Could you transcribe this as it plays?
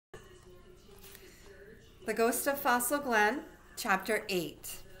The Ghost of Fossil Glen, Chapter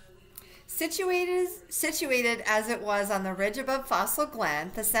 8. Situated as it was on the ridge above Fossil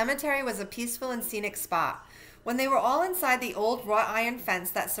Glen, the cemetery was a peaceful and scenic spot. When they were all inside the old wrought iron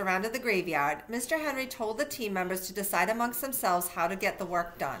fence that surrounded the graveyard, Mr. Henry told the team members to decide amongst themselves how to get the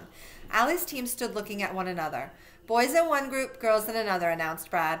work done. Allie's team stood looking at one another. Boys in one group, girls in another,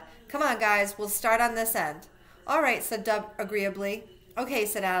 announced Brad. Come on, guys, we'll start on this end. All right, said Dub agreeably. Okay,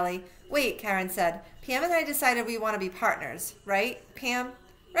 said Allie. Wait, Karen said. Pam and I decided we want to be partners, right, Pam?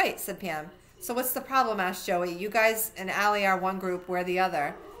 Right, said Pam. So what's the problem, asked Joey. You guys and Allie are one group, we're the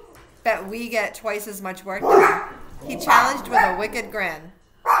other. Bet we get twice as much work done. He challenged with a wicked grin.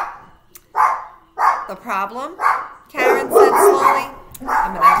 The problem? Karen said slowly.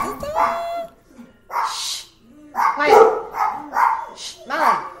 I'm gonna have to thought. Shh. Quiet. Shh.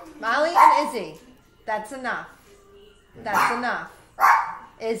 Molly and Izzy. That's enough. That's enough.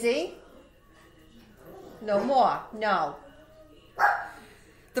 Izzy? No more. No.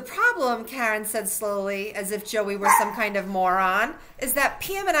 The problem, Karen said slowly, as if Joey were some kind of moron, is that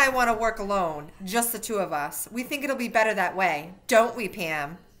Pam and I want to work alone, just the two of us. We think it'll be better that way. Don't we,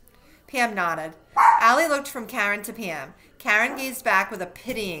 Pam? Pam nodded. Allie looked from Karen to Pam. Karen gazed back with a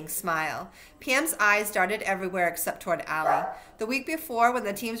pitying smile. Pam's eyes darted everywhere except toward Allie. The week before, when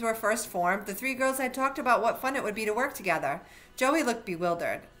the teams were first formed, the three girls had talked about what fun it would be to work together. Joey looked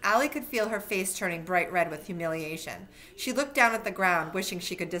bewildered. Allie could feel her face turning bright red with humiliation. She looked down at the ground, wishing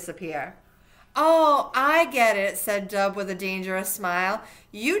she could disappear. Oh, I get it, said Dub with a dangerous smile.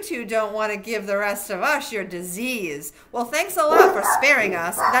 You two don't want to give the rest of us your disease. Well, thanks a lot for sparing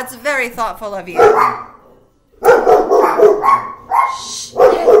us. That's very thoughtful of you. Shh.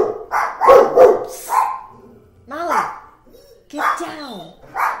 Molly, get down.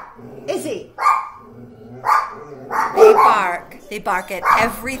 Izzy. They bark. They bark at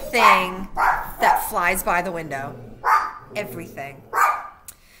everything that flies by the window. Everything.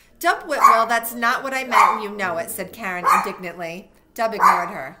 Dub Whitwell, that's not what I meant and you know it, said Karen indignantly. Dub ignored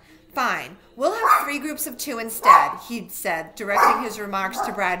her. Fine. We'll have 3 groups of 2 instead, he said, directing his remarks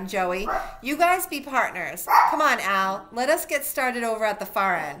to Brad and Joey. You guys be partners. Come on, Al. Let us get started over at the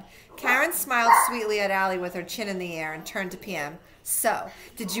far end. Karen smiled sweetly at Allie with her chin in the air and turned to Pam. So,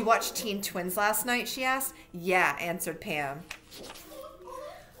 did you watch Teen Twins last night, she asked. Yeah, answered Pam.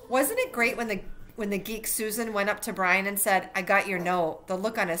 Wasn't it great when the geek Susan went up to Brian and said, I got your note? The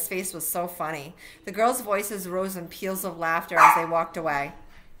look on his face was so funny. The girls' voices rose in peals of laughter as they walked away.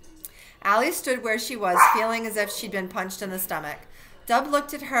 Allie stood where she was, feeling as if she'd been punched in the stomach. Dub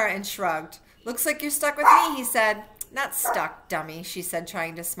looked at her and shrugged. Looks like you're stuck with me, he said. Not stuck, dummy, she said,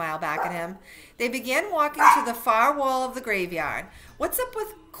 trying to smile back at him. They began walking to the far wall of the graveyard. What's up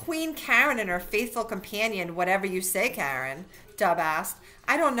with Queen Karen and her faithful companion, whatever you say, Karen? Dub asked.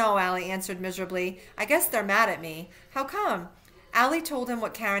 I don't know, Allie answered miserably. I guess they're mad at me. How come? Allie told him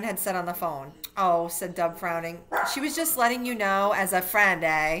what Karen had said on the phone. Oh, said Dub, frowning. She was just letting you know as a friend,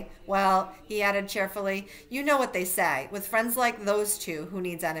 eh? Well, he added cheerfully, you know what they say. With friends like those two, who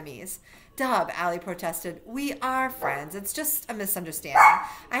needs enemies? Dub, Allie protested. We are friends. It's just a misunderstanding.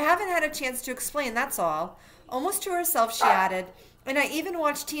 I haven't had a chance to explain, that's all. Almost to herself, she added, and I even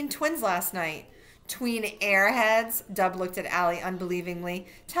watched Teen Twins last night. Tween airheads? Dub looked at Allie unbelievingly.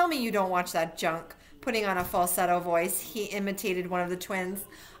 Tell me you don't watch that junk. Putting on a falsetto voice, he imitated one of the twins.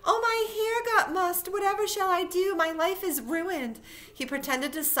 Oh, my hair got mussed. Whatever shall I do? My life is ruined. He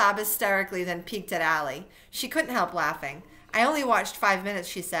pretended to sob hysterically, then peeked at Allie. She couldn't help laughing. I only watched 5 minutes,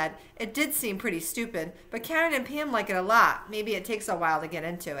 she said. It did seem pretty stupid, but Karen and Pam like it a lot. Maybe it takes a while to get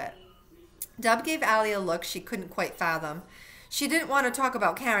into it. Dub gave Allie a look she couldn't quite fathom. She didn't want to talk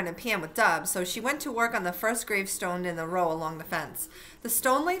about Karen and Pam with Dub, so she went to work on the first gravestone in the row along the fence. The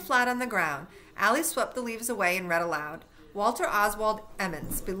stone lay flat on the ground. Allie swept the leaves away and read aloud. Walter Oswald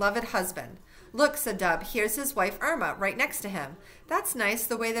Emmons, beloved husband. Look, said Dub, here's his wife Irma, right next to him. That's nice,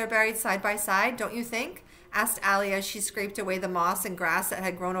 the way they're buried side by side, don't you think? Asked Allie as she scraped away the moss and grass that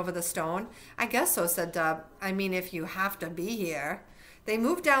had grown over the stone. I guess so, said Dub. I mean, if you have to be here. They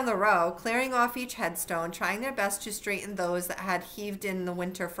moved down the row, clearing off each headstone, trying their best to straighten those that had heaved in the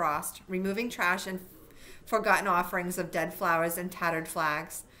winter frost, removing trash and forgotten offerings of dead flowers and tattered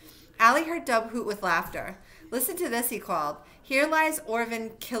flags. Allie heard Dub hoot with laughter. Listen to this, he called. Here lies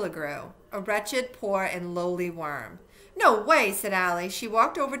Orvin Killigrew, a wretched, poor, and lowly worm. No way, said Allie. She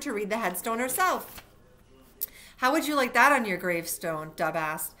walked over to read the headstone herself. How would you like that on your gravestone? Dub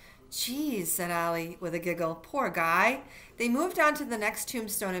asked. Geez, said Allie with a giggle. Poor guy. They moved on to the next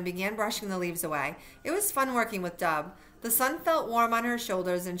tombstone and began brushing the leaves away. It was fun working with Dub. The sun felt warm on her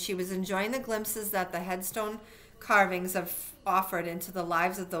shoulders, and she was enjoying the glimpses that the headstone carvings have offered into the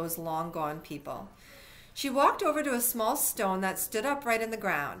lives of those long-gone people. She walked over to a small stone that stood upright in the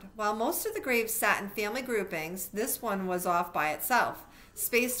ground. While most of the graves sat in family groupings, this one was off by itself,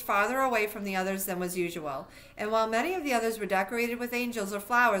 spaced farther away from the others than was usual. And while many of the others were decorated with angels or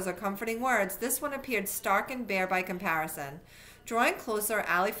flowers or comforting words, this one appeared stark and bare by comparison. Drawing closer,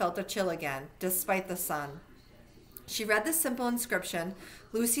 Allie felt a chill again, despite the sun. She read the simple inscription,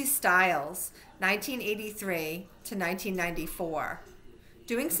 Lucy Stiles, 1983 to 1994.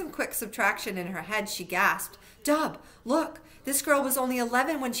 Doing some quick subtraction in her head, she gasped, Dub, look, this girl was only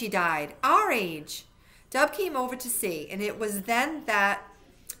 11 when she died, our age. Dub came over to see, and it was then that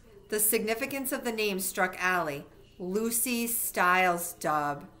the significance of the name struck Allie. Lucy Stiles,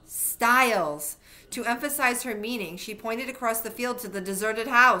 Dub. Stiles. To emphasize her meaning, she pointed across the field to the deserted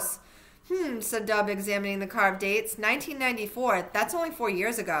house. Said Dub, examining the carved dates. 1994, that's only 4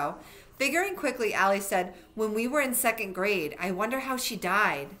 years ago. Figuring quickly, Allie said, when we were in 2nd grade, I wonder how she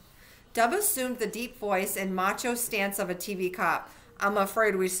died. Dub assumed the deep voice and macho stance of a TV cop. I'm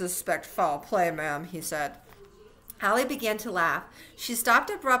afraid we suspect foul play, ma'am, he said. Allie began to laugh. She stopped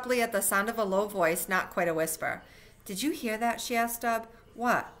abruptly at the sound of a low voice, not quite a whisper. Did you hear that, she asked Dub.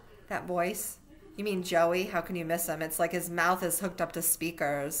 What? That voice? You mean Joey? How can you miss him? It's like his mouth is hooked up to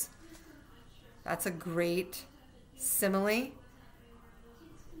speakers. That's a great simile.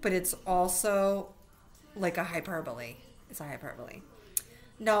 But it's also like a hyperbole. It's a hyperbole.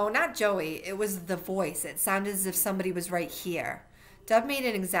 No, not Joey. It was the voice. It sounded as if somebody was right here. Dub made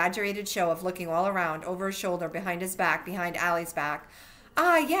an exaggerated show of looking all around, over his shoulder, behind his back, behind Allie's back.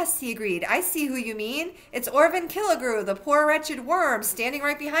 Ah, yes, he agreed. I see who you mean. It's Orvin Killigrew, the poor wretched worm, standing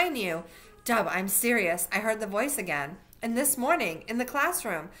right behind you. Dub, I'm serious. I heard the voice again. And this morning, in the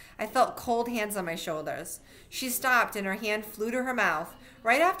classroom, I felt cold hands on my shoulders. She stopped, and her hand flew to her mouth.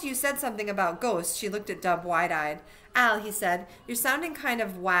 Right after you said something about ghosts, she looked at Dub wide-eyed. Al, he said, you're sounding kind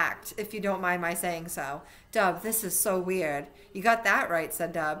of whacked, if you don't mind my saying so. Dub, this is so weird. You got that right,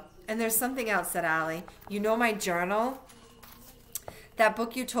 said Dub. And there's something else, said Allie. You know my journal? That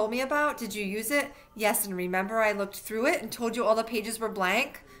book you told me about, did you use it? Yes, and remember I looked through it and told you all the pages were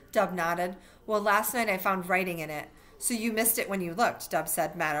blank? Dub nodded. Well, last night I found writing in it. So you missed it when you looked, Dub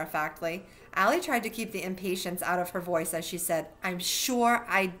said matter-of-factly. Allie tried to keep the impatience out of her voice as she said, I'm sure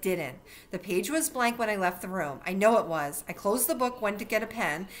I didn't. The page was blank when I left the room. I know it was. I closed the book, went to get a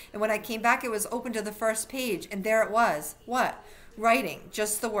pen, and when I came back it was open to the first page, and there it was. What? Writing.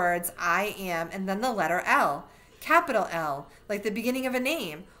 Just the words, I am, and then the letter L. Capital L, like the beginning of a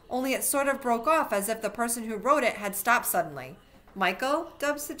name, only it sort of broke off as if the person who wrote it had stopped suddenly. Michael?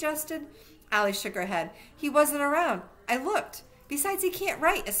 Dub suggested. Allie shook her head. He wasn't around. I looked. Besides, he can't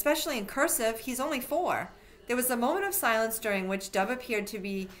write, especially in cursive. He's only 4. There was a moment of silence during which Dub appeared to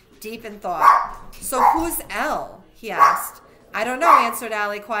be deep in thought. So who's L? He asked. I don't know, answered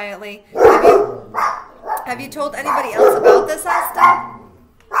Allie quietly. Have you told anybody else about this? Asked Dub.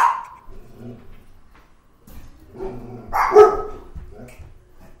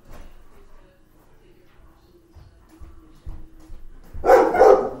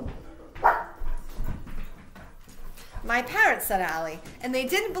 My parents, said Allie, and they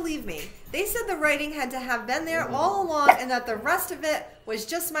didn't believe me. They said the writing had to have been there all along and that the rest of it was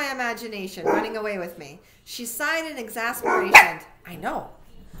just my imagination running away with me. She sighed in exasperation. I know.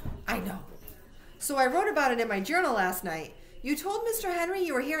 So I wrote about it in my journal last night. You told Mr. Henry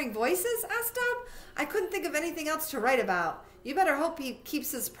you were hearing voices? Asked Dub. I couldn't think of anything else to write about. You better hope he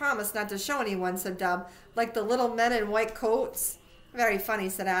keeps his promise not to show anyone, said Dub, like the little men in white coats. Very funny,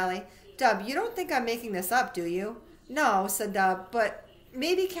 said Allie. Dub, you don't think I'm making this up, do you? No, said Dub, but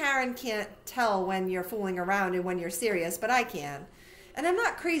maybe Karen can't tell when you're fooling around and when you're serious, but I can. And I'm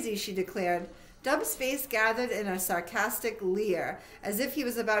not crazy, she declared. Dub's face gathered in a sarcastic leer, as if he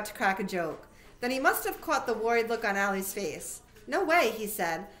was about to crack a joke. Then he must have caught the worried look on Allie's face. No way, he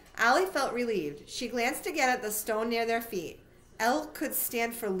said. Allie felt relieved. She glanced again at the stone near their feet. L could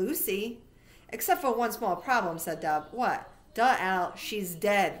stand for Lucy. Except for one small problem, said Dub. What? Duh, Al, she's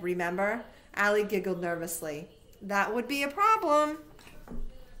dead, remember? Allie giggled nervously. That would be a problem.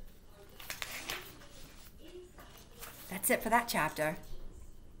 That's it for that chapter.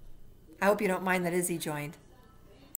 I hope you don't mind that Izzy joined.